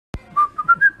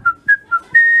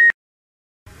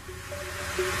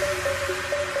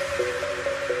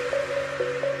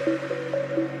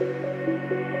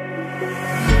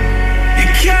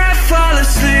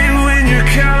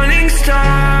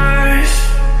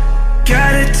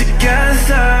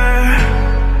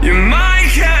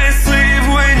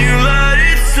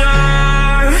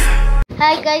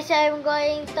guys, I'm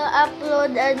going to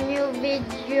upload a new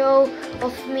video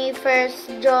of me first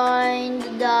joined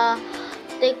the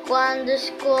Taekwondo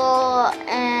school,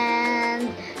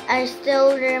 and I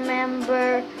still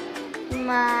remember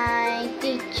my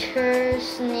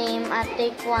teacher's name at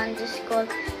Taekwondo school.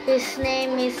 His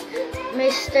name is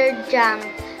Mr. Jang.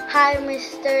 Hi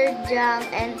Mr. Jang,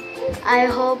 and I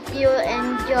hope you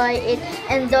enjoy it,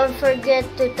 and don't forget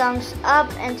to thumbs up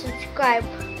and subscribe.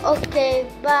 Okay,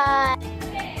 bye.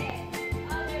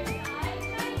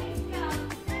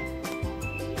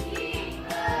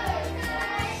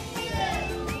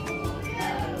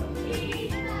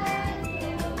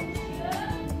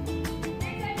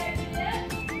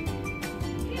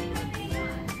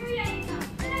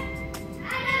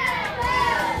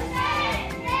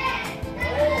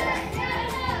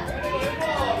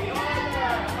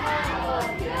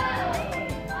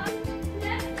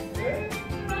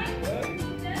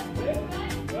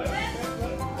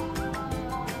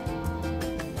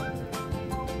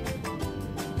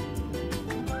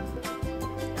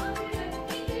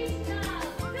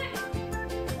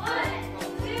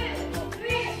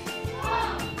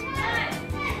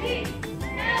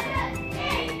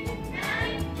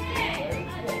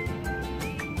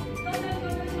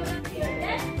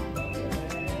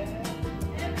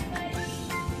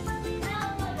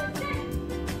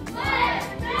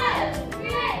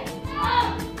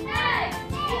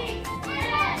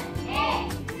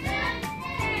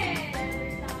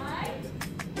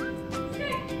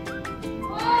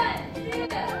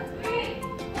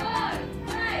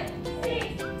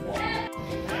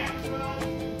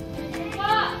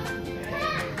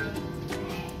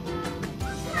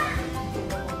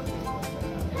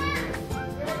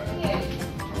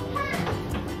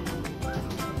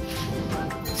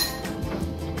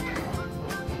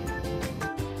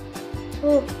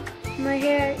 Oh, my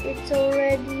hair it's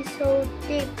already so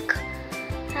thick.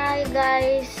 Hi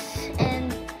guys, and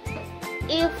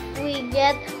if we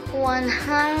get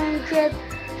 100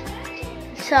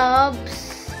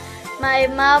 subs, my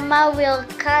mama will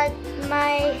cut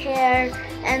my hair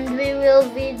and we will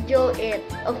video it.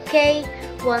 Okay,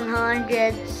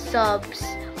 100 subs.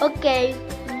 Okay,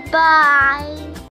 bye.